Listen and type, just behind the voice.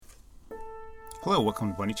Hello,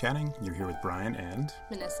 welcome to Bunny Chatting. You're here with Brian and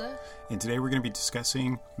Manissa. And today we're going to be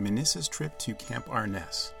discussing Manissa's trip to Camp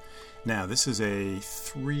Arness. Now, this is a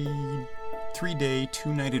three-day,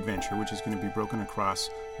 two-night adventure, which is going to be broken across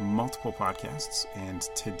multiple podcasts. And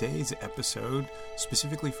today's episode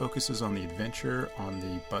specifically focuses on the adventure on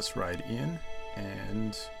the bus ride in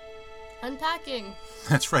and... Unpacking.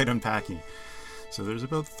 That's right, unpacking. So there's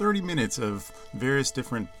about 30 minutes of various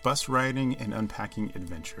different bus riding and unpacking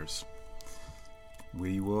adventures.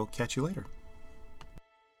 We will catch you later.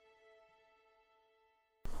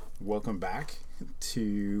 Welcome back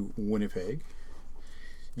to Winnipeg.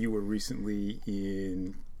 You were recently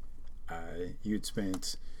in, you had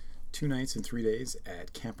spent 2 nights and 3 days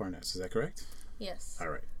at Camp Arness. Is that correct? Yes. All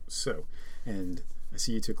right. So, and I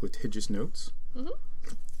see you took litigious notes. Mm-hmm.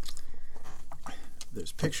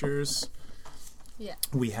 There's pictures. Yeah.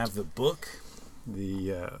 We have the book,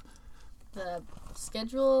 the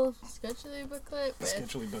scheduling booklet.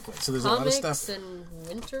 scheduling booklet. So there's a lot of stuff. And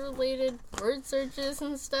winter-related word searches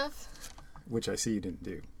and stuff. Which I see you didn't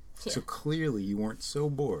do. Yeah. So clearly you weren't so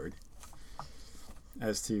bored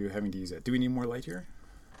as to having to use that. Do we need more light here?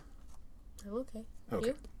 I'm okay. Okay.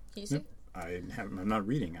 You? Can you see? Nope. I'm not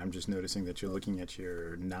reading. I'm just noticing that you're looking at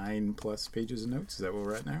your 9+ pages of notes. Is that what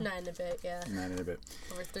we're at now? 9 and a bit, yeah. 9 and a bit.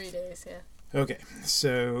 Over 3 days, yeah. Okay.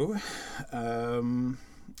 So,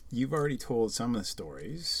 you've already told some of the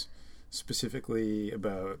stories, specifically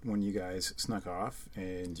about when you guys snuck off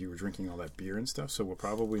and you were drinking all that beer and stuff. So we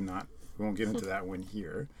won't get into that one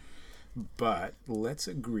here. But let's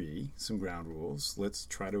agree some ground rules. Let's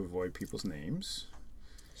try to avoid people's names.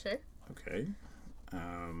 Sure. Okay.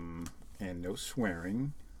 And no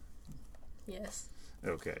swearing. Yes.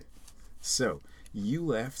 Okay. So, you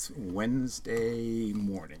left Wednesday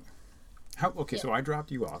morning. So I dropped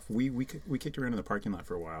you off. We kicked around in the parking lot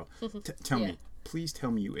for a while. Please tell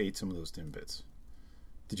me you ate some of those Timbits.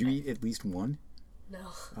 Did you eat at least one? No.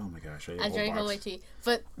 Oh my gosh, I drank all my tea.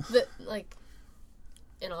 But,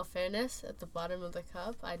 in all fairness, at the bottom of the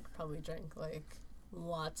cup, I probably drank,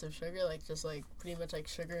 lots of sugar, pretty much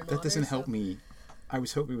sugar and water. That doesn't help me. I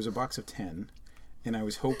was hoping it was a box of 10, and I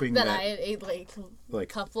was hoping that I had ate,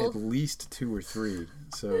 couple. At least 2 or 3.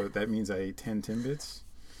 So that means I ate 10 Timbits.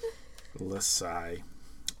 Let's sigh.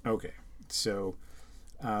 Okay, so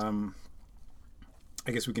I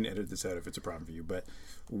guess we can edit this out if it's a problem for you, but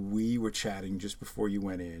we were chatting just before you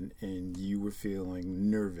went in, and you were feeling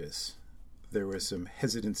nervous. There was some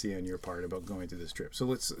hesitancy on your part about going to this trip. So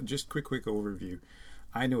let's just quick overview.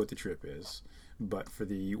 I know what the trip is, but for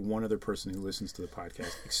the one other person who listens to the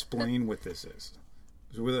podcast, explain what this is.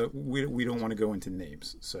 So we don't want to go into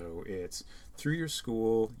names. So it's through your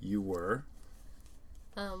school, you were...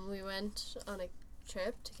 we went on a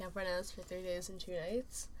trip to Camp Arness for 3 days and 2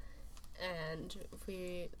 nights, and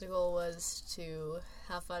the goal was to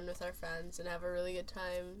have fun with our friends and have a really good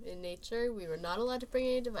time in nature. We were not allowed to bring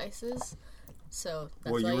any devices, so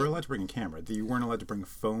that's you were allowed to bring a camera. You weren't allowed to bring a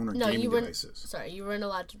phone or gaming devices. Sorry, you weren't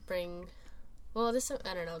allowed to bring... Well, I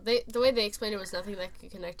don't know. The way they explained it was nothing that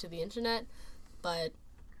could connect to the internet, but,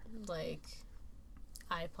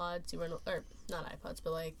 iPods, you weren't... Or, not iPods,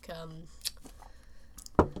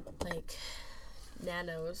 but,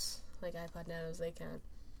 nanos, iPod nanos, they can't.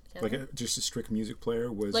 Just a strict music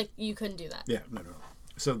player was... you couldn't do that. Yeah, no.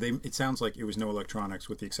 So it sounds like it was no electronics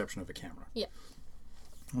with the exception of a camera. Yeah.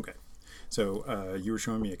 Okay. So you were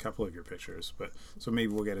showing me a couple of your pictures, so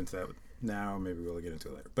maybe we'll get into that now, maybe we'll get into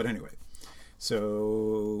it later. But anyway,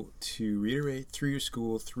 so to reiterate, through your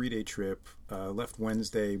school, 3-day trip, left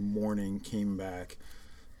Wednesday morning, came back...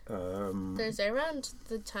 Thursday, around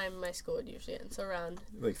the time my school would usually end, so around...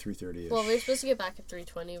 3:30ish. Well, we were supposed to get back at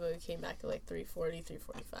 3:20, but we came back at 3:40,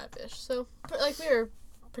 3:45ish, so, we were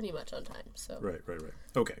pretty much on time, so... Right.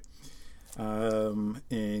 Okay.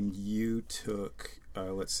 And you took,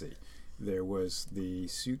 let's see, there was the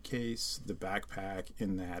suitcase, the backpack,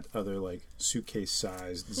 and that other,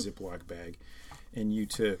 suitcase-sized Ziploc bag, and you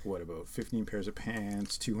took, about 15 pairs of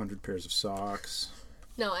pants, 200 pairs of socks...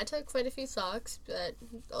 No, I took quite a few socks, but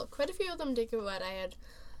quite a few of them did get wet. I had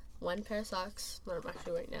 1 pair of socks that I'm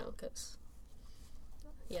actually wearing now, because,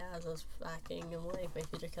 as I was packing and my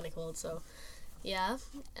feet are kind of cold, so, yeah.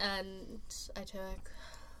 And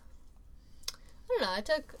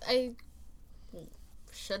I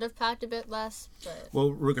should have packed a bit less, but...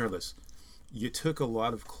 Well, regardless, you took a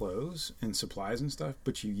lot of clothes and supplies and stuff,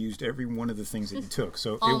 but you used every one of the things that you took,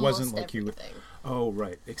 so it wasn't like everything. Oh,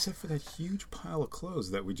 right. Except for that huge pile of clothes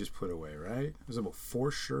that we just put away, right? It was about 4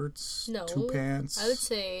 shirts, 2 pants. I would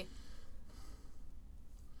say...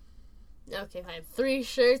 Okay, fine. 3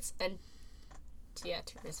 shirts and... 2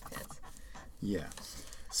 pairs of pants. Yeah.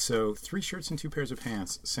 So 3 shirts and 2 pairs of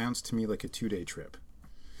pants sounds to me like a 2-day trip.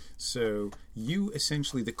 So you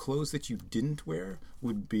essentially, the clothes that you didn't wear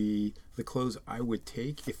would be the clothes I would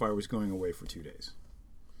take if I was going away for 2 days.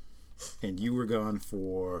 And you were gone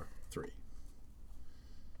for 3.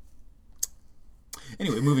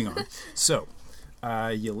 Anyway, moving on. So,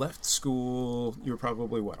 you left school, you were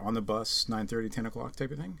probably, what, on the bus, 9:30, 10 o'clock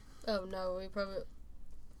type of thing? Oh, no, we probably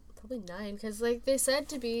 9, because, like, they said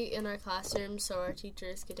to be in our classroom so our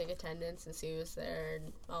teachers could take attendance and see who's there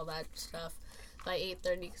and all that stuff by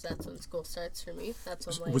 8:30, because that's when school starts for me. That's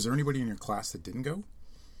when, like... Was there anybody in your class that didn't go?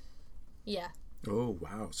 Yeah. Oh,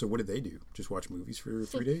 wow. So what did they do? Just watch movies for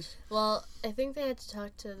 3 days? Well, I think they had to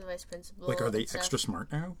talk to the vice principal. Like, are they extra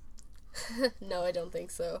smart now? No, I don't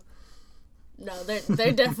think so. No,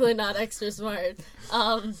 they're definitely not extra smart.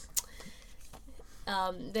 I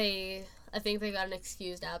think they got an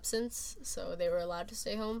excused absence, so they were allowed to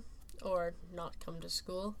stay home or not come to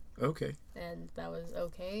school. Okay. And that was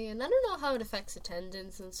okay. And I don't know how it affects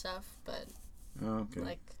attendance and stuff, but okay.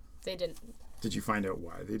 Like, they didn't. Did you find out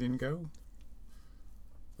why they didn't go?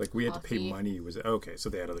 Like, we had to pay money. Okay, so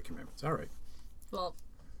they had other commitments. All right. Well,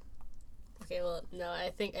 okay, well, no,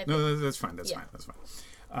 I think no, that's fine. That's fine.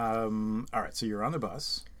 All right, so you're on the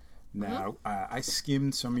bus. Now, I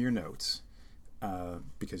skimmed some of your notes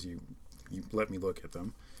because you let me look at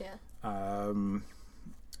them. Yeah.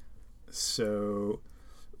 So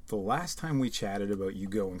the last time we chatted about you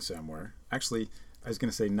going somewhere, actually, I was going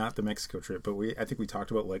to say not the Mexico trip, but I think we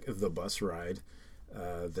talked about, like, the bus ride,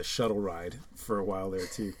 the shuttle ride for a while there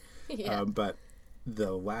too. Yeah. But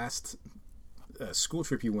the last school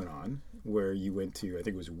trip you went on, where you went to, I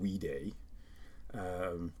think it was Wee Day.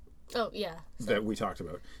 Oh, yeah. That we talked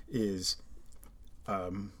about is,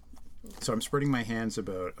 so I'm spreading my hands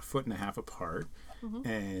about 1.5 feet apart,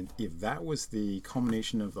 and if that was the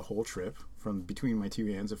culmination of the whole trip, from between my 2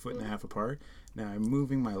 hands, 1.5 feet apart, now I'm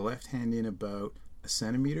moving my left hand in about 1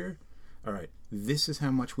 centimeter. All right, this is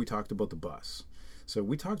how much we talked about the bus. So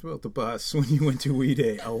we talked about the bus when you went to Wee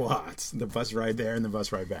Day a lot, the bus ride there and the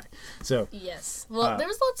bus ride back. So yes, well, there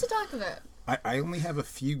was lots to talk about. I only have a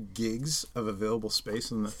few gigs of available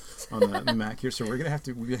space on the Mac here, so we're gonna have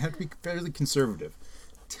to be fairly conservative.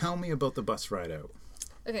 Tell me about the bus ride out.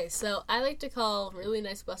 Okay, so I like to call really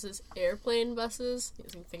nice buses airplane buses,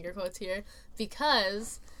 using finger quotes here,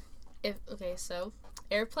 because so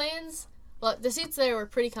airplanes. Well, the seats there were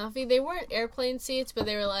pretty comfy. They weren't airplane seats, but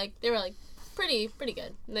they were like pretty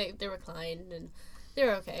good. They reclined and they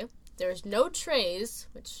were okay. There was no trays,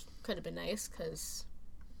 which could have been nice because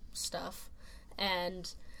stuff.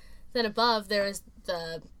 And then above there was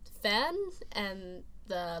the fan and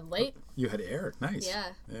the light. You had air, nice.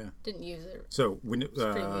 Yeah. Didn't use it. So when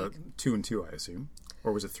 2 and 2, I assume,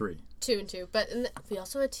 or was it 3? 2 and 2, but we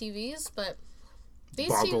also had TVs. But these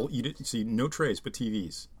Boggle, you didn't see no trays, but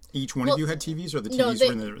TVs. Each one of you had TVs, or the TVs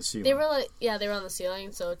were in the ceiling? They were they were on the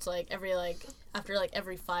ceiling, so it's like every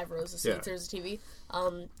 5 rows of seats there's a TV.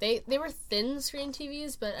 They were thin screen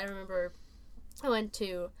TVs, but I remember I went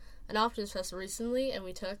to an Optimus Fest recently, and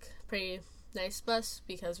we took a pretty nice bus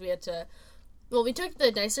because we had to. Well, we took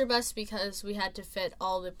the nicer bus because we had to fit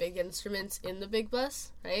all the big instruments in the big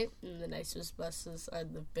bus, right? And the nicest buses are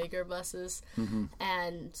the bigger buses. Mm-hmm.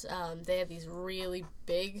 And they had these really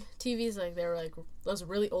big TVs. Like, they were, like, those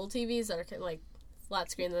really old TVs that are kind of, like, flat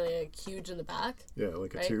screen and they're, like, huge in the back. Yeah,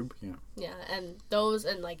 like a tube, yeah. Yeah, and those,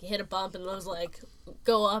 and, like, you hit a bump and those, like,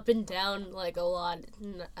 go up and down, like, a lot.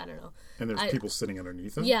 I don't know. And there's people sitting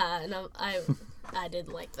underneath them? Yeah, and I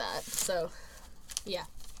didn't like that. So, yeah.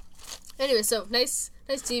 Anyway, so nice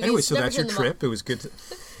TVs. Anyway, so that's your trip. It was good to...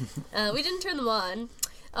 we didn't turn them on.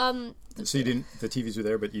 So you didn't... The TVs were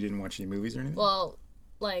there, but you didn't watch any movies or anything? Well,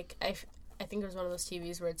 like, I think it was one of those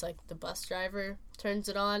TVs where it's like the bus driver turns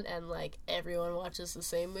it on and, like, everyone watches the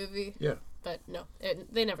same movie. Yeah. But no,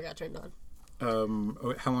 they never got turned on.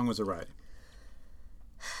 How long was the ride?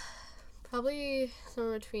 Probably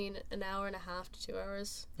somewhere between an hour and a half to 2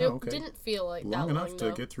 hours. It didn't feel like long that long enough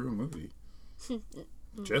to get through a movie.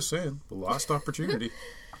 Just saying, the lost opportunity.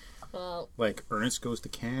 Well, like Ernest Goes to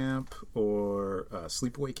Camp, or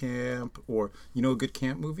Sleepaway Camp, or a good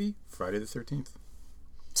camp movie, Friday the 13th.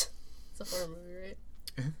 It's a horror movie, right?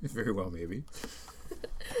 Very well, maybe.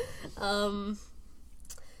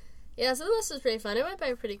 Yeah, so this was pretty fun. It went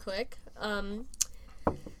by pretty quick.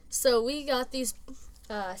 So we got these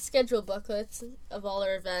schedule booklets of all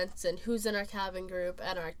our events and who's in our cabin group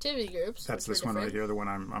and our activity groups. That's this one right here, the one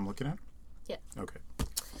I'm looking at? Yeah. Okay.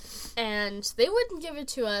 And they wouldn't give it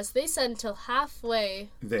to us. They said until halfway.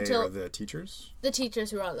 They are the teachers? The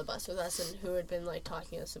teachers who were on the bus with us and who had been, like,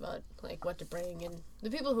 talking to us about, like, what to bring and the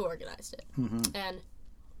people who organized it. Mm-hmm. And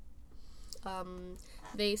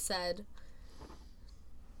they said...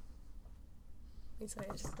 Sorry,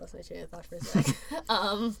 I just lost my train of thought for a sec.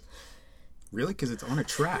 Really? Because it's on a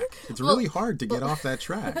track. It's really hard to get off that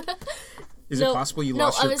track. Is it possible you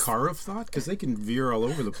lost your car of thought? Because they can veer all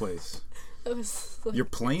over the place. Your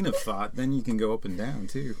plane of thought, then you can go up and down,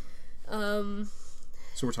 too. So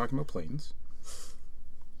we're talking about planes.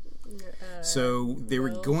 So they were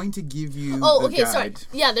going to give you guide. Sorry.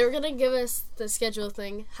 Yeah, they were going to give us the schedule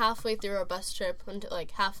thing halfway through our bus trip, until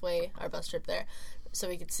like halfway our bus trip there, so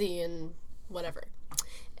we could see and whatever.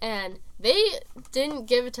 And they didn't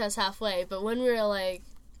give it to us halfway, but when we were like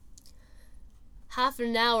half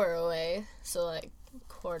an hour away, so like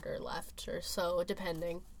quarter left or so,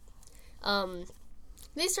 depending,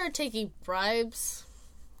 they started taking bribes,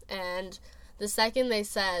 and the second they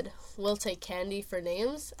said, we'll take candy for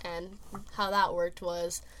names, and how that worked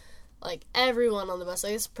was, like, everyone on the bus,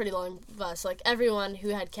 like, it's a pretty long bus, like, everyone who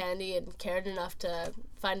had candy and cared enough to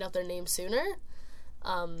find out their name sooner,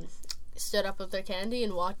 stood up with their candy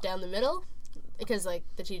and walked down the middle, because, like,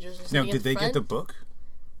 the teachers were sitting Now, did they front. get the book?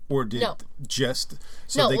 Or did No. just...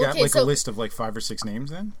 So they got, a list of, like, 5 or 6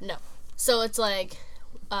 names, then? No. So it's, like,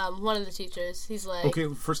 one of the teachers, he's like...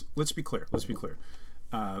 Okay, first, let's be clear.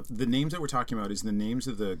 The names that we're talking about is the names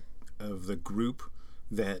of the group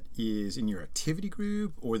that is in your activity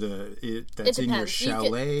group, or that's in your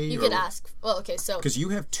chalet. You could ask. Well, okay, so because you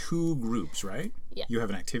have 2 groups, right? Yeah. You have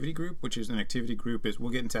an activity group, which is an activity group is we'll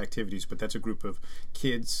get into activities, but that's a group of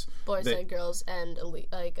kids, boys and girls, and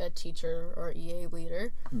a teacher or EA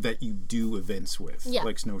leader that you do events with,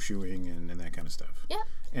 like snowshoeing and that kind of stuff. Yeah.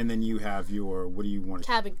 And then you have your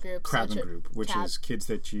cabin group, which is kids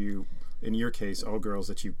that you. In your case, all girls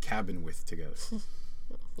that you cabin with together.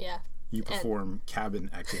 Yeah. You perform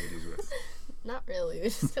cabin activities with. Not really. We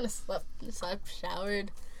just kind of slept,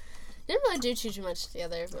 showered. Didn't really do too much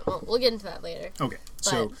together, but we'll get into that later. Okay.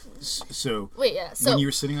 So wait, yeah. So when you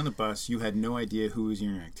were sitting on the bus, you had no idea who was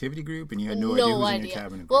in your activity group, and you had no idea who was in your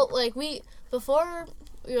cabin group. Well, like before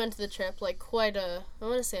we went to the trip, like I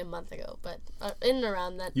want to say a month ago, but in and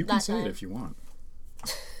around that. You can say it if you want.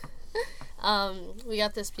 We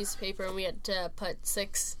got this piece of paper, and we had to put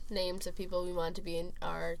 6 names of people we wanted to be in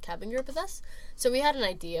our cabin group with us. So we had an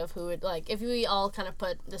idea of who would, like, if we all kind of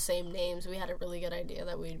put the same names, we had a really good idea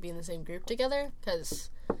that we'd be in the same group together, because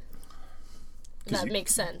that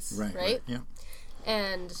makes sense, right? Yeah.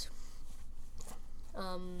 And,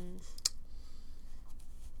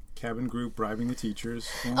 cabin group bribing the teachers.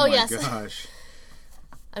 Oh my yes. gosh.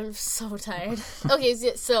 I'm so tired. Okay,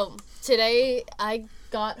 so today I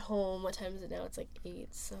got home. What time is it now? It's like 8.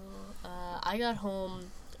 So I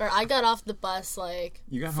got off the bus like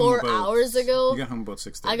 4 hours ago. You got home about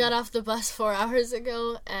 6:30. I got off the bus 4 hours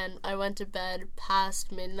ago, and I went to bed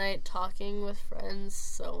past midnight talking with friends.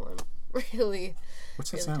 So I'm really,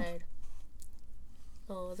 What's that really sound? tired.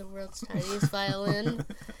 Oh, the world's tiniest violin.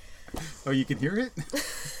 Oh, you can hear it?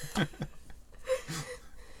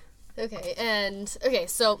 Okay,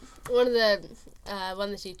 so one of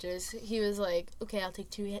the teachers, he was like, okay, I'll take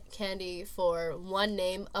 2 candy for one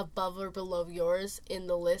name above or below yours in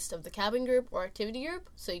the list of the cabin group or activity group,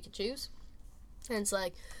 so you can choose. And it's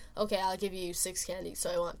like, okay, I'll give you 6 candy, so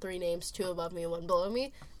I want 3 names, 2 above me and 1 below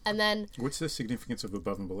me. And then... What's the significance of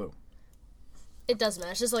above and below? It doesn't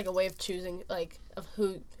matter. It's just like a way of choosing, like, of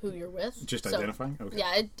who you're with. Just identifying? Okay.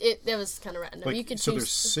 Yeah, it was kind of random. Like, You could so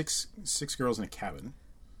choose... there's six girls in a cabin.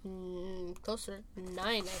 Closer to 9,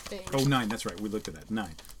 I think. Oh, 9, that's right. We looked at that. 9.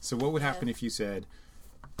 So what would happen if you said,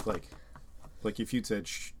 like if you'd said,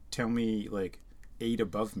 tell me, like, 8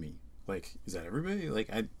 above me? Like, is that everybody? Like,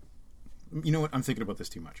 you know what? I'm thinking about this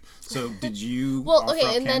too much. So did you offer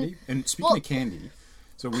up candy? And speaking of candy,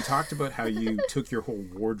 so we talked about how you took your whole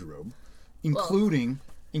wardrobe, including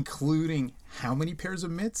how many pairs of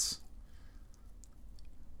mitts?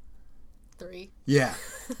 3. Yeah.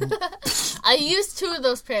 I used 2 of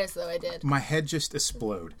those pairs, though. I did. My head just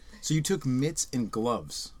exploded. So you took mitts and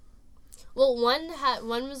gloves. Well, one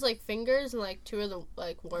was like fingers, and like 2 of the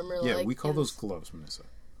like warmer. Yeah, we call those gloves, Vanessa.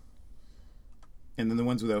 And then the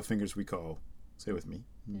ones without fingers we call, say it with me,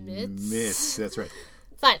 mitts. That's right.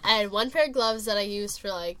 Fine. I had 1 pair of gloves that I used for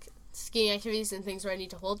like skiing activities and things where I need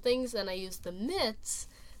to hold things, and I used the mitts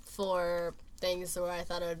for things where I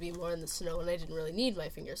thought I would be more in the snow, and I didn't really need my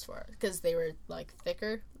fingers for it because they were like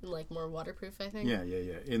thicker and like more waterproof, I think. Yeah.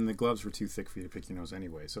 And the gloves were too thick for you to pick your nose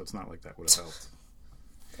anyway, so it's not like that would have helped.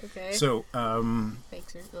 Okay. So,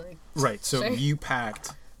 thanks for like. Right. So sure. you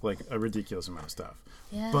packed like a ridiculous amount of stuff.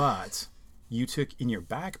 Yeah. But you took in your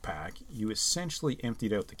backpack, you essentially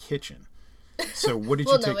emptied out the kitchen. So what did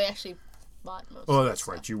you take? We actually bought most. Oh, of that's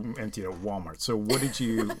the right. You emptied at Walmart. So what did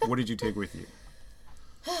you take with you?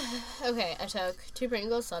 Okay, I took 2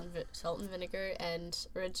 Pringles, salt and vinegar, and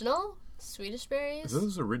original Swedish berries.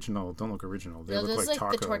 Those original don't look original. They No, look those like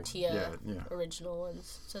taco. the tortilla Yeah. original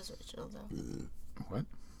ones. It says original though. What?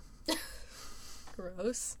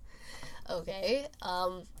 Gross. Okay.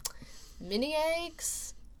 Mini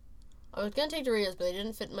eggs. I was gonna take Doritos, but they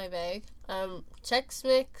didn't fit in my bag. Chex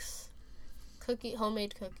Mix,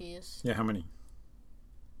 homemade cookies. Yeah, how many?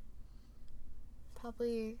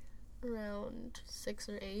 Probably around 6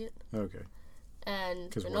 or 8. Okay. And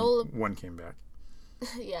Because granola. one came back.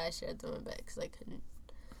 Yeah, I shared them a bit because I couldn't.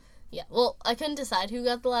 Yeah, well, I couldn't decide who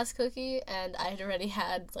got the last cookie, and I had already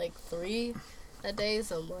had like 3 that day,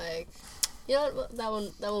 so I'm like, you know what, that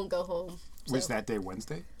won't go home. So. Was that day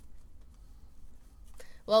Wednesday?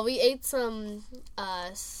 Well, we ate some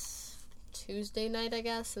Tuesday night, I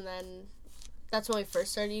guess, and then that's when we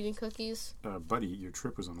first started eating cookies. Buddy, your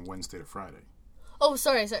trip was on Wednesday to Friday. Oh,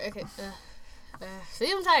 sorry, okay.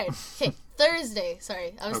 See, I'm tired. Okay, Thursday.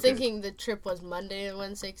 Sorry, I was thinking the trip was Monday and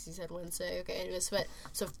Wednesday because you said Wednesday. Okay, anyways, but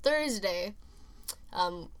so Thursday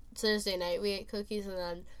night we ate cookies, and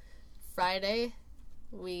then Friday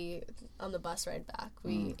on the bus ride back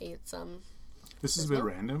we ate some. This is a bit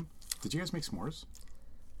random. Did you guys make s'mores?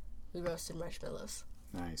 We roasted marshmallows.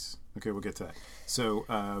 Nice. Okay, we'll get to that. So,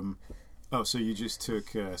 so you just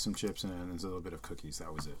took some chips and a little bit of cookies.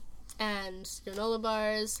 That was it. And granola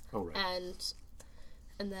bars. Oh, right.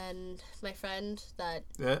 And then my friend that...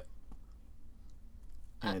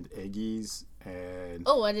 and eggies and...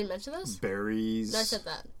 Oh, I didn't mention those? Berries. No, I said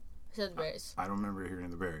that. I said the berries. I don't remember hearing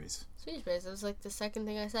the berries. Swedish berries. That was like the second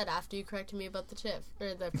thing I said after you corrected me about the chip.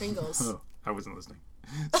 Or the Pringles. Oh, I wasn't listening.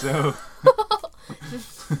 So...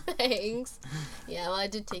 Thanks. Yeah, well, I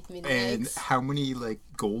did take mini and eggs. how many, like,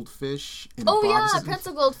 goldfish in Oh, boxes? yeah,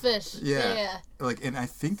 pretzel goldfish. Yeah. Like, and I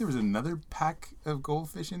think there was another pack of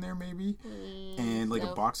goldfish in there, maybe, and like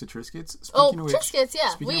a box of Triscuits. Triscuits,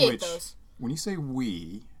 yeah, we ate those. When you say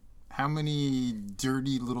we, how many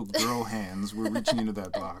dirty little girl hands were reaching into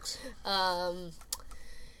that box?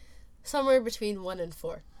 Somewhere between 1 and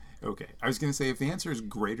 4. Okay, I was gonna say if the answer is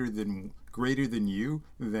greater than you,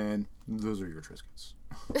 then those are your Triscuits.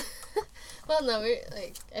 Well, no,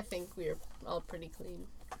 I think we're all pretty clean,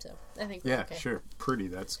 so I think we're okay. Sure, pretty.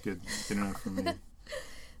 That's good enough for me.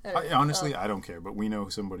 Right, honestly, I don't care, but we know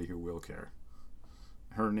somebody who will care.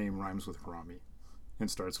 Her name rhymes with Rami,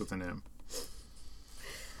 and starts with an M.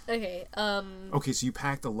 Okay. Okay, so you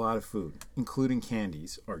packed a lot of food, including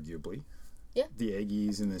candies, arguably. Yeah. The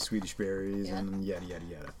eggies and the Swedish berries and yada yada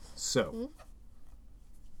yada. So,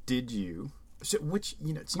 did you? So, which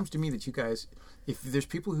it seems to me that you guys, if there's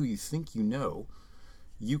people who you think you know,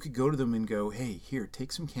 you could go to them and go, "Hey, here,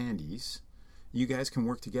 take some candies. You guys can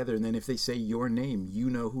work together." And then if they say your name, you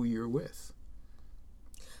know who you're with.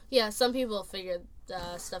 Yeah, some people figured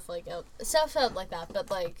stuff out like that,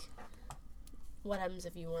 but like, what happens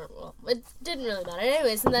if you weren't? Well, it didn't really matter,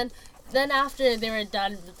 anyways. And then after they were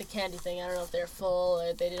done with the candy thing, I don't know if they're full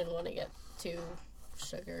or they didn't want to get too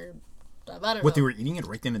sugar. I don't know. What, they were eating it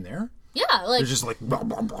right then and there? Yeah, like they're just like blah,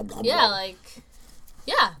 blah, blah, blah, yeah,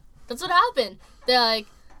 blah. that's what happened. They like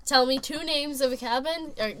tell me 2 names of a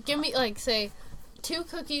cabin, or give me like say 2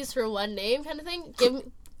 cookies for 1 name kind of thing. Give me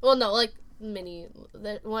mini.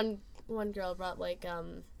 That one girl brought like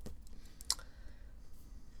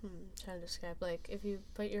trying to describe, like, if you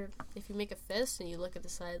make a fist and you look at the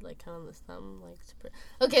side, like, kind of on the thumb, like,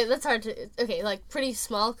 okay, that's hard to, okay, like, pretty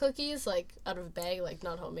small cookies, like, out of a bag, like,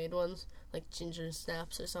 not homemade ones, like ginger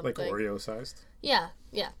snaps or something. Like Oreo sized? Yeah.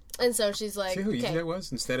 And so she's like, see how easy that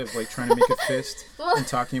was? Instead of, like, trying to make a fist and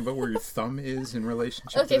talking about where your thumb is in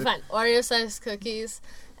relationship to it? Fine. Oreo sized cookies,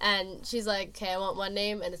 and she's like, okay, I want 1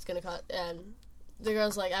 name, and it's gonna cost, and the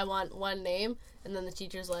girl's like, I want 1 name. And then the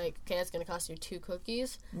teacher's like, okay, it's going to cost you 2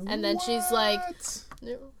 cookies. And then she's like,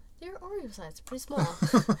 they're Oreo size, pretty small.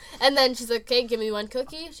 And then she's like, okay, give me 1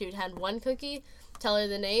 cookie. She would hand 1 cookie, tell her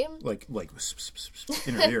the name. Like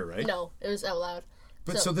in her ear, right? No, it was out loud.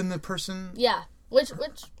 But so then the person... Yeah, which...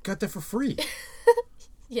 got that for free.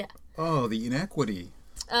 Yeah. Oh, the inequity.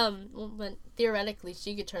 Well, then theoretically,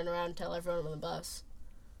 she could turn around and tell everyone on the bus.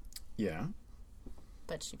 Yeah.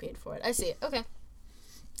 But she paid for it. I see. Okay.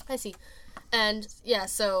 I see. And, yeah,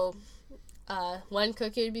 so 1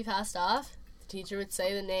 cookie would be passed off. The teacher would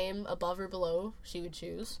say the name above or below she would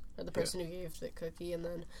choose, or the person who gave the cookie,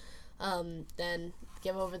 and then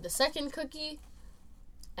give over the 2nd cookie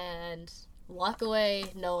and walk away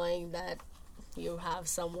knowing that you have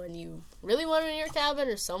someone you really want in your cabin,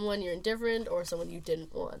 or someone you're indifferent, or someone you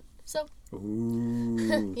didn't want. So,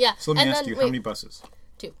 ooh. yeah. So let me ask you, how many buses?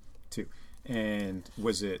 2. And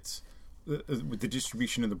was it with the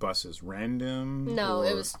distribution of the buses random? No,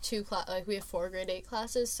 it was like we have 4 grade 8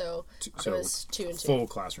 classes, so it was 2 and 2. Full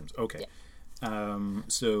classrooms. Okay. Yeah.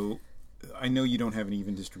 So I know you don't have an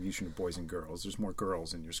even distribution of boys and girls. There's more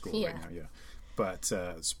girls in your school right now. Yeah. But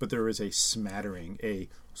there is a smattering, a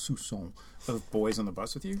soupçon of boys on the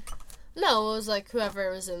bus with you? No, it was like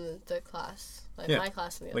whoever was in the class. Like my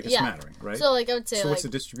class and the other. Like a smattering, right? So like I would say So what's the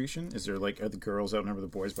distribution? Is there are the girls outnumber the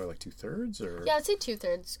boys by like 2/3 or? Yeah, I'd say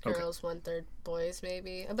 2/3 girls, 1/3 boys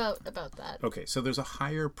maybe. About that. Okay, so there's a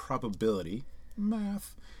higher probability,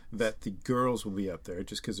 math, that the girls will be up there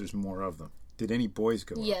just because there's more of them. Did any boys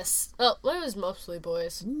go up? Yes. Oh, well, it was mostly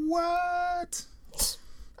boys. What?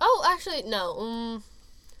 Oh, actually, no.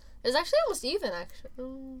 It was actually almost even, actually.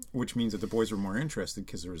 Which means that the boys were more interested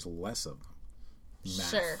because there was less of them. Math.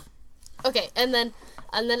 Sure. Okay, and then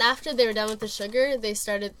after they were done with the sugar,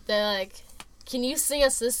 they're like, can you sing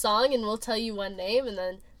us this song and we'll tell you one name? And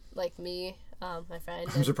then, like, me, my friend.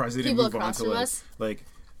 I'm surprised they didn't move on to,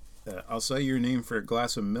 I'll say your name for a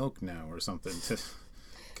glass of milk now or something.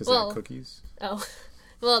 Because they have cookies. Oh.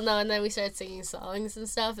 Well, no, and then we started singing songs and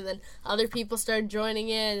stuff, and then other people started joining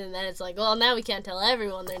in, and then it's like, well, now we can't tell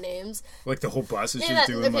everyone their names. Like the whole bus is just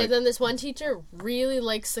doing okay, then this one teacher really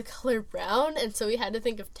likes the color brown, and so we had to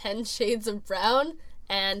think of 10 shades of brown,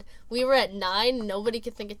 and we were at 9, nobody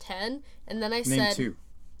could think of 10, and then I said... Name 2.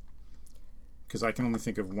 Because I can only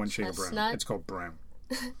think of one shade of brown. It's called brown.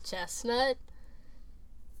 Chestnut.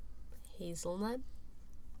 Hazelnut.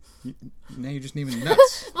 Now you're just naming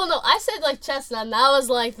nuts. Well, no, I said like chestnut, and that was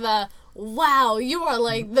like wow, you are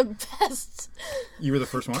like the best. You were the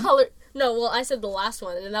first one? Color. No, well, I said the last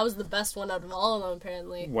one, and that was the best one out of all of them,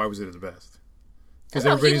 apparently. Why was it the best?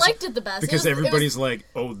 Because he liked it the best. Because everybody's like,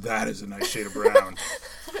 oh, that is a nice shade of brown.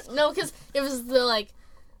 No, because it was the, like,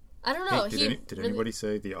 I don't know. Hey, did anybody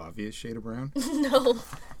say the obvious shade of brown?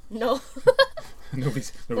 No. Nobody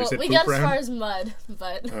said we poop got brown? as far as mud,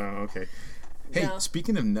 but... Oh, okay. Hey,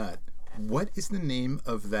 speaking of nut, what is the name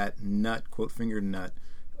of that nut, quote finger nut,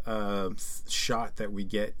 shot that we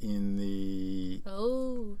get in the...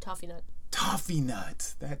 Oh, toffee nut. Toffee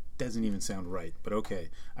nut. That doesn't even sound right, but okay.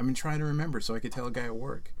 I've been trying to remember so I could tell a guy at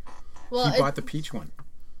work. Well, he bought the peach one.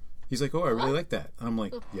 He's like, oh, I really like that. And I'm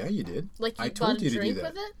like, yeah, you did. Like I told you to do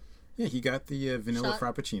that. With it? Yeah, he got the vanilla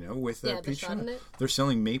frappuccino with peach shot. They're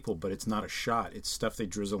selling maple, but it's not a shot. It's stuff they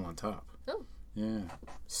drizzle on top. Oh. Yeah.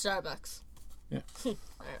 Starbucks. Yeah.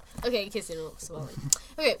 Okay, in case you don't know.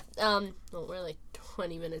 Okay, well, we're like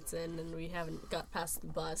 20 minutes in, and we haven't got past the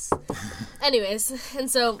bus. Anyways, and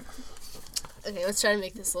so... Okay, let's try to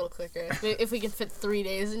make this a little quicker. If we can fit 3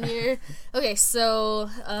 days in here. Okay, so...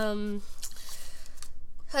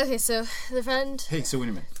 Okay, so the friend... Hey, so wait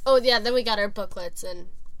a minute. Oh, yeah, then we got our booklets, and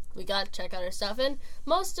we got to check out our stuff. And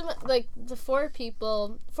most of, like, the 3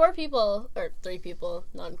 people,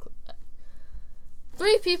 not including...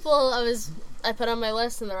 3 people I put on my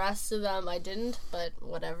list, and the rest of them I didn't, but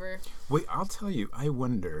whatever. Wait, I'll tell you, I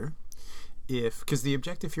wonder if... Because the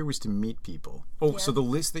objective here was to meet people. Oh, yeah. So the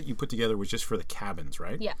list that you put together was just for the cabins,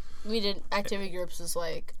 right? Yeah. We did activity groups was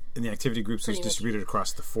like... And the activity groups was distributed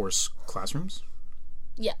across the 4 classrooms?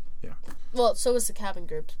 Yeah. Yeah. Well, so was the cabin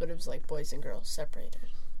groups, but it was like boys and girls separated,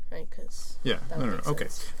 right? Cause yeah. No. Okay.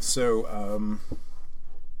 So,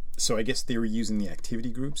 so I guess they were using the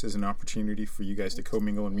activity groups as an opportunity for you guys to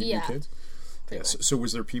commingle and meet new kids? Yeah. So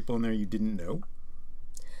was there people in there you didn't know?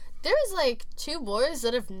 There was like 2 boys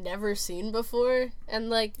that I've never seen before, and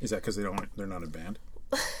like... Is that because they're not in band?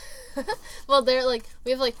 Well, they're like,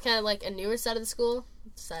 we have like kind of like a newer side of the school,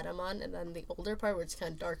 side I'm on, and then the older part where it's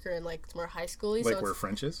kind of darker and like it's more high schooly. Like so where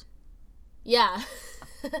French is? Yeah.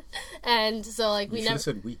 And so like we never... should have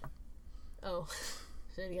said we. Oh.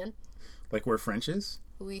 Say it again. Like where French is?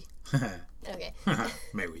 Oui. Okay.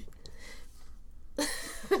 Mais oui.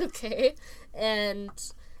 Okay. And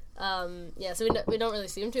yeah, so we don't really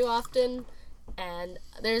see them too often, and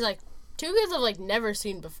there's like 2 kids I've like never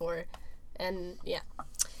seen before, and yeah.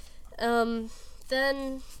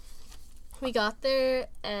 Then we got there,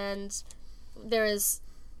 and there was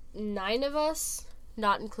 9 of us,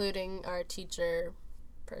 not including our leader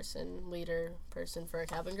person for our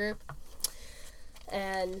cabin group,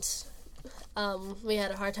 and we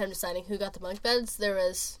had a hard time deciding who got the bunk beds. There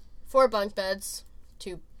was 4 bunk beds,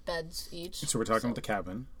 2 beds each. So we're talking about the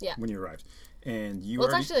cabin when you arrived. And you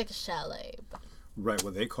it's actually like a chalet. But... Right,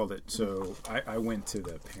 well, they called it. So I went to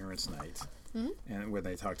the parents' night, and when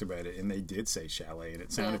they talked about it, and they did say chalet, and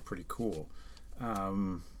it sounded pretty cool.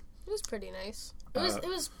 It was pretty nice. It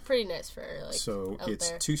was pretty nice for like. So it's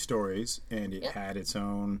there. 2 stories, and it had its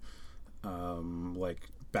own like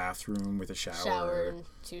bathroom with a shower and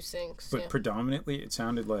 2 sinks. But predominantly, it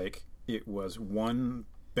sounded like it was one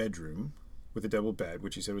bedroom with a double bed,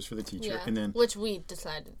 which you said was for the teacher, and then which we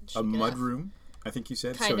decided a mud room. I think you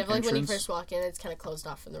said kind of like when you first walk in, it's kind of closed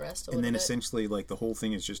off from the rest. And then essentially, like the whole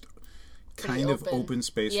thing is just kind of open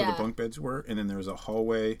space where the bunk beds were, and then there was a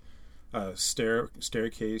hallway,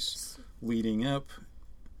 staircase leading up.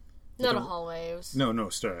 Not a hallway. It was... No,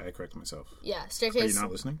 I corrected myself. Yeah, staircase. Are you not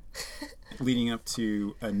listening? Leading up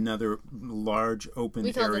to another large open area.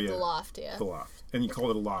 We called it the loft, yeah. The loft. And you called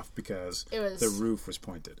it a loft because the roof was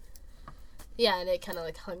pointed. Yeah, and it kind of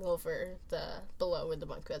like hung over the below where the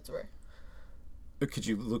bunk beds were. Could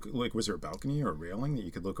you look, like, was there a balcony or a railing that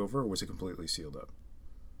you could look over, or was it completely sealed up?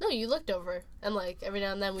 No, you looked over, and like every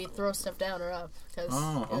now and then we'd throw stuff down or up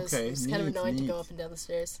because it was kind of annoying to go up and down the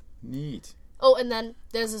stairs. Neat. Oh, and then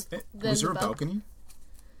there's this. Was there a balcony?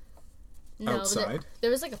 No, outside?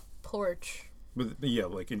 There was like a porch. Yeah,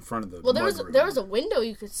 like in front of the. Well, there was a window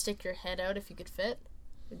you could stick your head out if you could fit.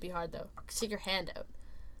 It'd be hard though. Stick your hand out.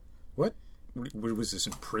 What? Was this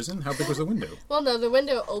in prison? How big was the window? Well, no, the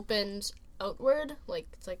window opened outward. Like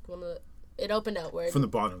it's like it opened outward from the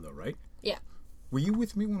bottom, though, right? Yeah. Were you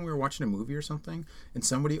with me when we were watching a movie or something, and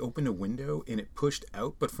somebody opened a window and it pushed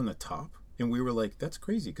out, but from the top? And we were like, that's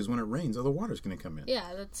crazy, because when it rains, all the water's going to come in.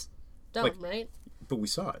 Yeah, that's dumb, right? But we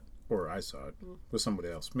saw it. Or I saw it. With somebody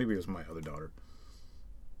else. Maybe it was my other daughter.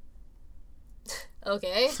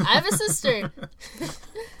 Okay. I have a sister.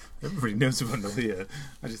 Everybody knows about Nalia.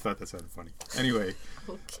 I just thought that sounded funny. Anyway.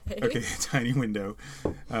 Okay, a tiny window.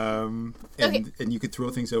 And you could throw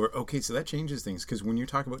things over. Okay, so that changes things, because when you're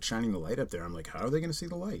talking about shining the light up there, I'm like, how are they going to see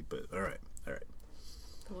the light? But, all right.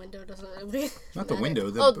 The window doesn't really Not the window,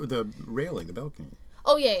 the railing, the balcony.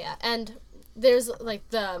 Oh, yeah. And there's, like,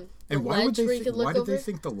 the and why ledge where you could look over. Why did they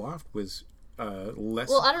think the loft was less...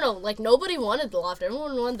 Well, I don't know. Like, nobody wanted the loft.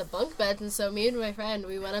 Everyone wanted the bunk beds. And so me and my friend,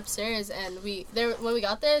 we went upstairs. And when we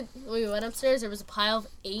got there, when we went upstairs, there was a pile of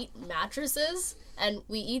 8 mattresses. And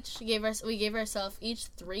we gave ourselves each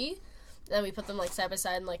 3. Then we put them, like, side by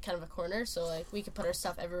side in, like, kind of a corner. So, like, we could put our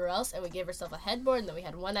stuff everywhere else. And we gave ourselves a headboard. And then we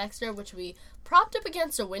had one extra, which we propped up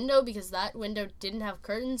against a window because that window didn't have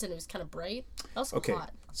curtains and it was kind of bright. Also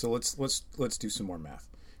hot. So let's do some more math.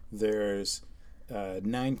 There's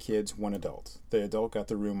 9 kids, 1 adult. The adult got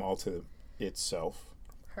the room all to itself.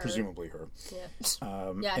 Presumably her. Yeah.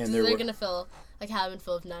 Because they're going to fill a cabin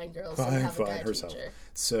full of 9 girls and have a guy herself. teacher.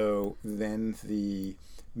 So then the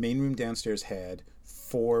main room downstairs had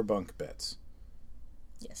 4 bunk beds.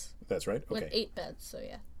 Yes. That's right? Okay. With 8 beds, so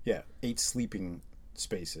yeah. Yeah, 8 sleeping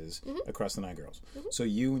spaces across the 9 girls. So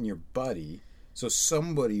you and your buddy, so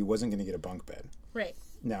somebody wasn't going to get a bunk bed. Right.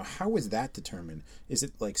 Now, how was that determined? Is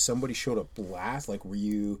it like somebody showed up last? Like, were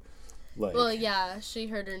you like... Well, yeah, she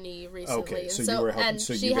hurt her knee recently. Okay, so and you were helping. And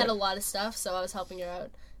she had a lot of stuff, so I was helping her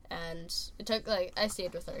out. And it took, like, I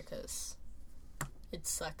stayed with her because it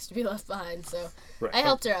sucks to be left behind, so I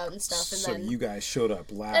helped her out and stuff. And so then, you guys showed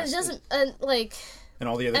up last. And it doesn't, and like... And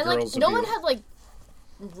all the other girls... Like, no one had, like,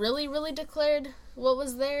 really, really declared what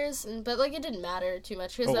was theirs, but, like, it didn't matter too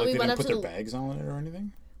much. Because then we they went didn't up put to their bags on it or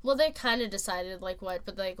anything? Well, they kind of decided, like, what,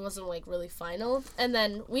 but, like, it wasn't, like, really final. And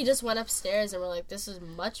then we just went upstairs and we're like, this is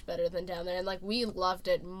much better than down there. And, like, we loved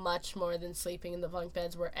it much more than sleeping in the bunk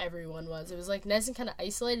beds where everyone was. It was, like, nice and kind of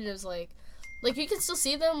isolated. It was, like, you could still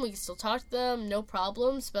see them, we could still talk to them, no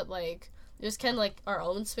problems, but, like, it was kind of, like, our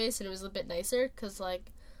own space, and it was a bit nicer, because,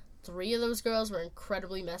 like, 3 of those girls were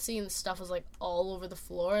incredibly messy, and the stuff was, like, all over the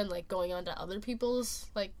floor and, like, going onto other people's,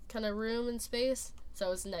 like, kind of room and space. So it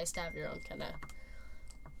was nice to have your own kind of...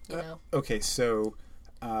 You know. Okay, so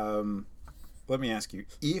let me ask you,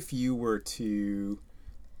 if you were to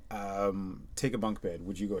take a bunk bed,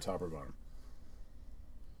 would you go top or bottom?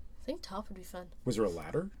 I think top would be fun. Was there a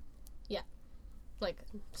ladder? Yeah. Like,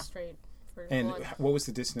 straight vertical. And what was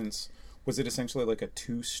the distance? Was it essentially like a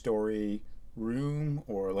 2-story room,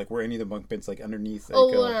 or like were any of the bunk beds like underneath?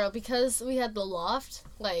 Like, no, because we had the loft,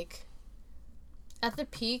 like... At the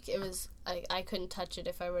peak, it was, I couldn't touch it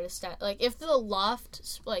if I were to stand. Like, if the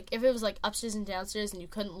loft, like, if it was, like, upstairs and downstairs and you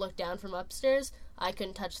couldn't look down from upstairs, I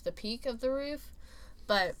couldn't touch the peak of the roof.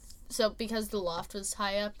 But, so, because the loft was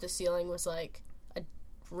high up, the ceiling was, like, a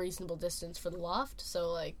reasonable distance for the loft.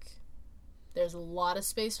 So, like, there's a lot of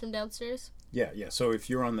space from downstairs. Yeah. So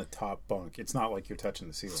if you're on the top bunk, it's not like you're touching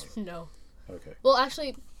the ceiling. No. Okay. Well,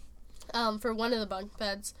 actually, for one of the bunk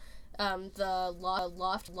beds... the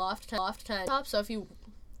loft kind of top, so if you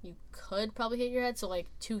could probably hit your head, so like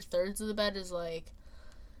 2/3 of the bed is like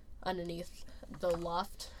underneath the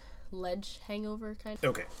loft ledge hangover kind of.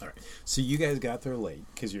 Okay, all right. So you guys got there late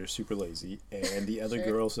because you're super lazy, and the other Sure.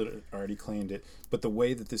 girls had already claimed it. But the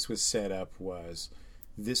way that this was set up was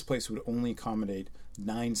this place would only accommodate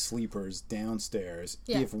 9 sleepers downstairs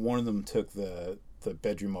if one of them took the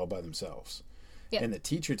bedroom all by themselves. Yeah. And the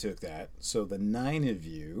teacher took that, so the 9 of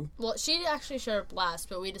you... Well, she actually showed up last,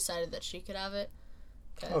 but we decided that she could have it.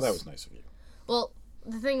 Oh, that was nice of you. Well,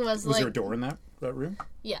 the thing was Was there a door in that room?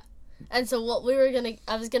 Yeah. And so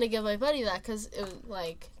I was gonna give my buddy that because it was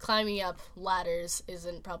like climbing up ladders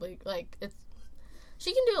isn't probably like it's.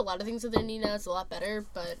 She can do a lot of things with her knee now. It's a lot better,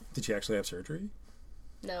 but Did she actually have surgery?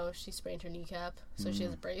 no, she sprained her kneecap, so she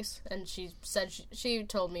has a brace. And she said she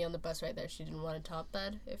told me on the bus right there she didn't want a top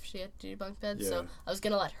bed if she had to do bunk beds. So Yeah. I was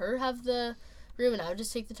gonna let her have the room and I would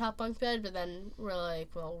just take the top bunk bed. But then we're like,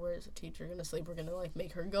 well, where's the teacher gonna sleep? We're gonna like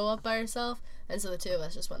make her go up by herself. And so the two of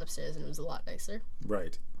us just went upstairs and it was a lot nicer.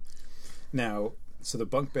 Right. Now, so the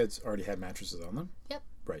bunk beds already had mattresses on them? Yep.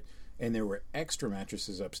 Right. And there were extra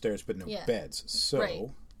mattresses upstairs, but no Yeah. beds. So Right.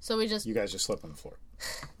 So we just you guys just slept on the floor.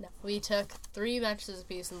 No, we took 3 mattresses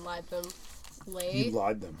apiece and laid them, You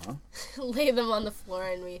lied them, huh? lay them on the floor,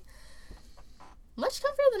 and we much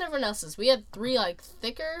comfier than everyone else's. We had 3 like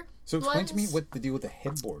thicker. So explain to me ones. what the deal with the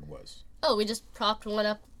headboard was Oh, we just propped one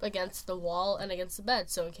up against the wall and against the bed,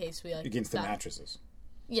 so in case we like against the got- mattresses.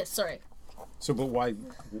 Yes, sorry, So, but why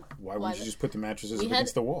wouldn't you just put the mattresses We up had-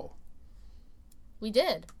 against the wall? we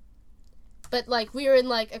did. But like we were in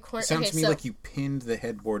like a corner. It sounds okay, to me so like you pinned the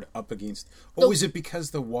headboard up against. Oh, The- is it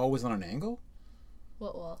because the wall was on an angle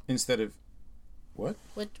what wall? instead of what?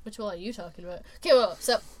 Which wall are you talking about? Okay, well,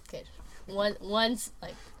 so okay, one's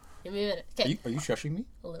like give me a minute. Okay, Are you shushing me?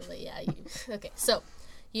 a little bit, yeah. Okay, so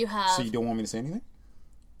you have. So you don't want me to say anything?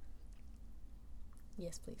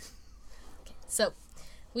 Yes, please. Okay, so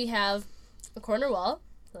we have a corner wall,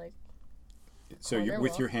 like, So Corner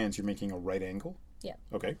with wall. your hands, you're making a right angle. Yeah.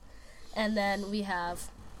 Okay. and then we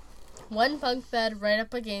have one bunk bed right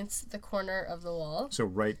up against the corner of the wall. So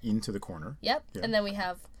right into the corner. Yep. Yeah. And then we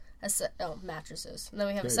have mattresses. And then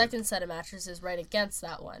we have a Yeah, second set of mattresses right against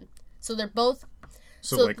that one. So they're both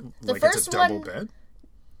So, So like the it's a first double one- bed.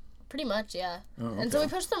 pretty much, yeah. Oh, okay. And so we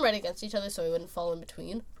pushed them right against each other so we wouldn't fall in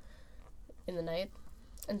between in the night.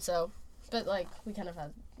 And so, but like we kind of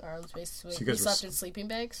had our own space. So So you we guys were slept in sleeping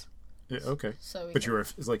bags. Yeah, okay. So we But you were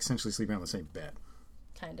like essentially sleeping on the same bed.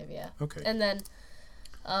 kind of, yeah. Okay. And then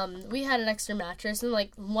we had an extra mattress, and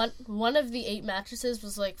like one of the 8 mattresses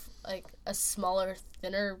was like a smaller,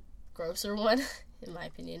 thinner, grosser one, in my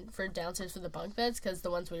opinion, for downstairs for the bunk beds, because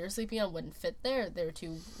the ones we were sleeping on wouldn't fit there. They were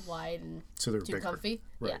too wide and So they were too bigger. comfy.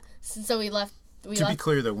 Right. Yeah. So we left. To be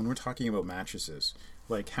clear, though, when we're talking about mattresses,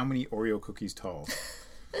 like how many Oreo cookies tall?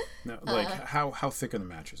 No, like how thick are the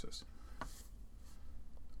mattresses?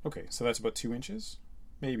 Okay, so that's about 2 inches,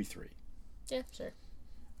 maybe 3. Yeah, sure.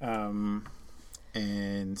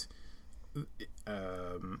 And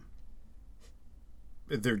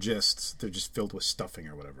they're just filled with stuffing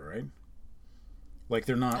or whatever, right? Like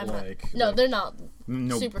they're not they're not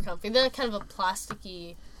no super comfy. They're kind of a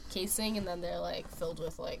plasticky casing, and then they're like filled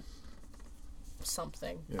with like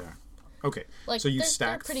something. Yeah. Okay. Like, so you they're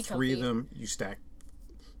stack pretty 3 of comfy. them. You stack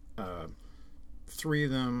 3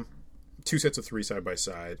 of them, 2 sets of 3 side by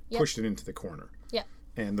side. Yep. Pushed it into the corner, Yeah.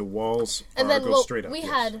 and the walls And then go straight up. we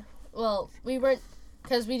yes. we weren't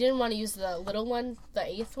because we didn't want to use the little one, the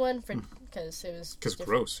 8th one, for because it was because different.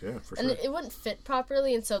 gross. Yeah, for And sure. it wouldn't fit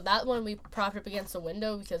properly, and so that one we propped up against the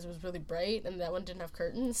window because it was really bright, and that one didn't have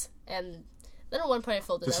curtains. And then at one point I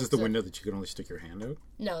folded This it is up, the so- window that you can only stick your hand out.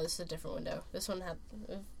 No, this is a different window. This one had.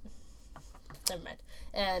 Never mind.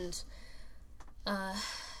 And,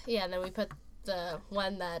 yeah, and then we put the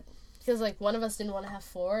one that. Because, like, one of us didn't want to have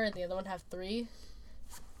 4, and the other one have 3.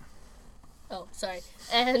 Oh, sorry.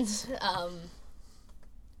 And,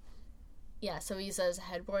 yeah, so we used that as a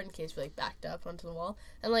headboard in case we, like, backed up onto the wall.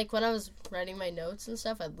 And, like, when I was writing my notes and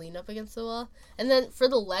stuff, I'd lean up against the wall. And then for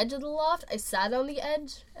the ledge of the loft, I sat on the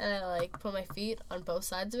edge, and I, like, put my feet on both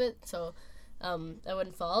sides of it, so I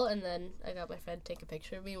wouldn't fall. And then I got my friend to take a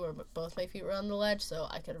picture of me where both my feet were on the ledge, so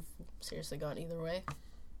I could have seriously gone either way.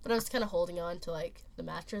 But I was kind of holding on to, like, the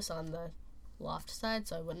mattress on the loft side,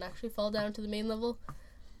 so I wouldn't actually fall down to the main level.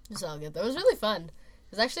 It was all good. That was really fun.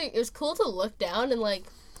 It was cool to look down and, like,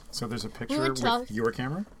 So there's a picture would with talk- your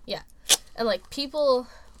camera. yeah. And, like, people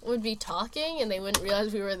would be talking and they wouldn't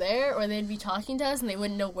realize we were there, or they'd be talking to us and they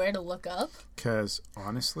wouldn't know where to look up. Because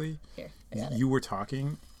honestly, Here, I got it. you were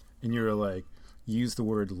talking, and you were like, use the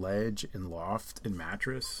word ledge and loft and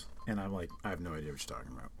mattress, and I'm like, I have no idea what you're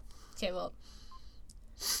talking about. Okay, well.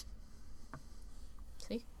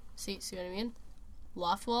 See what I mean?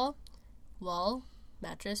 Loft wall,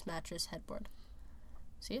 mattress, headboard.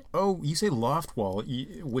 See it? Oh, you say loft wall,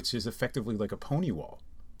 which is effectively like a pony wall.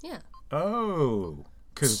 Yeah. Oh,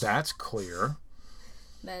 because that's clear.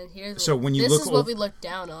 Then here's so when you this look is what we look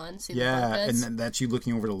down on. See the bunk and beds? then that's you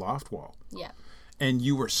looking over the loft wall. Yeah. And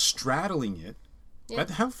you were straddling it. Yeah.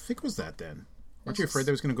 How thick was that then? Weren't you afraid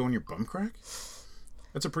that was going to go in your bum crack?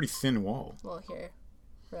 That's a pretty thin wall. Well, here,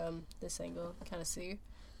 from this angle, kind of see,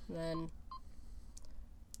 and then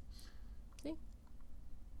see.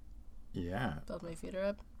 Yeah. Both my feet are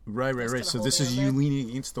up. Right. Just So kinda this is holding you on leaning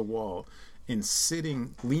against the wall and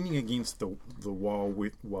leaning against the wall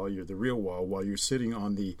while you're sitting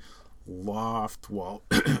on the loft wall,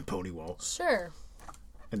 pony wall. Sure.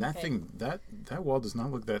 And that thing, that wall does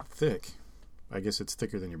not look that thick. I guess it's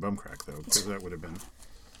thicker than your bum crack, though, because that would have been...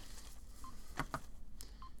 How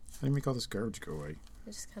do you make all this garbage go away?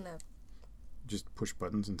 I just kind of... Just push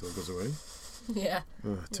buttons until it goes away? Yeah.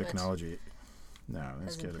 Ugh, technology. No,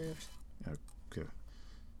 that's Has good. improved. Okay.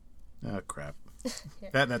 Oh, crap.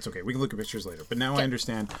 Yeah. That's okay. We can look at pictures later. But now I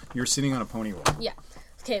understand you're sitting on a pony wall. Yeah.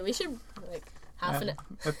 Okay, we should, like, half an...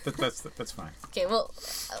 That's fine. Okay, well,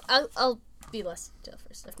 I'll be less detailed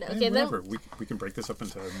for stuff now. Yeah, Okay, then... whatever. We can break this up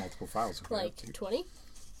into multiple files. If we have Like, to. 20?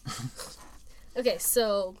 Okay,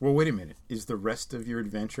 so... Well, wait a minute. Is the rest of your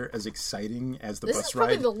adventure as exciting as the This bus is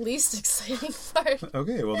probably ride? the least exciting part.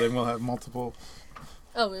 Okay, well then we'll have multiple...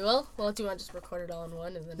 Oh, we will? Well, do you want to just record it all in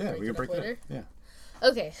one and then Yeah, break we it can break up it later? up. Yeah.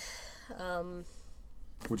 Okay.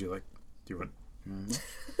 Would you like... Do you want...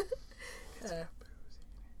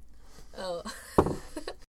 Oh.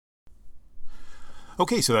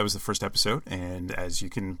 Okay, so that was the first episode, and as you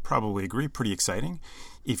can probably agree, pretty exciting.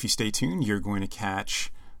 If you stay tuned, you're going to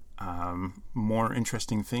catch more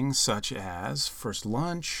interesting things such as first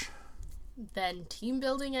lunch. Then team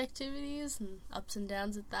building activities and ups and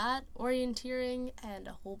downs at that, orienteering, and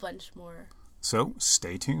a whole bunch more. So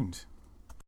stay tuned.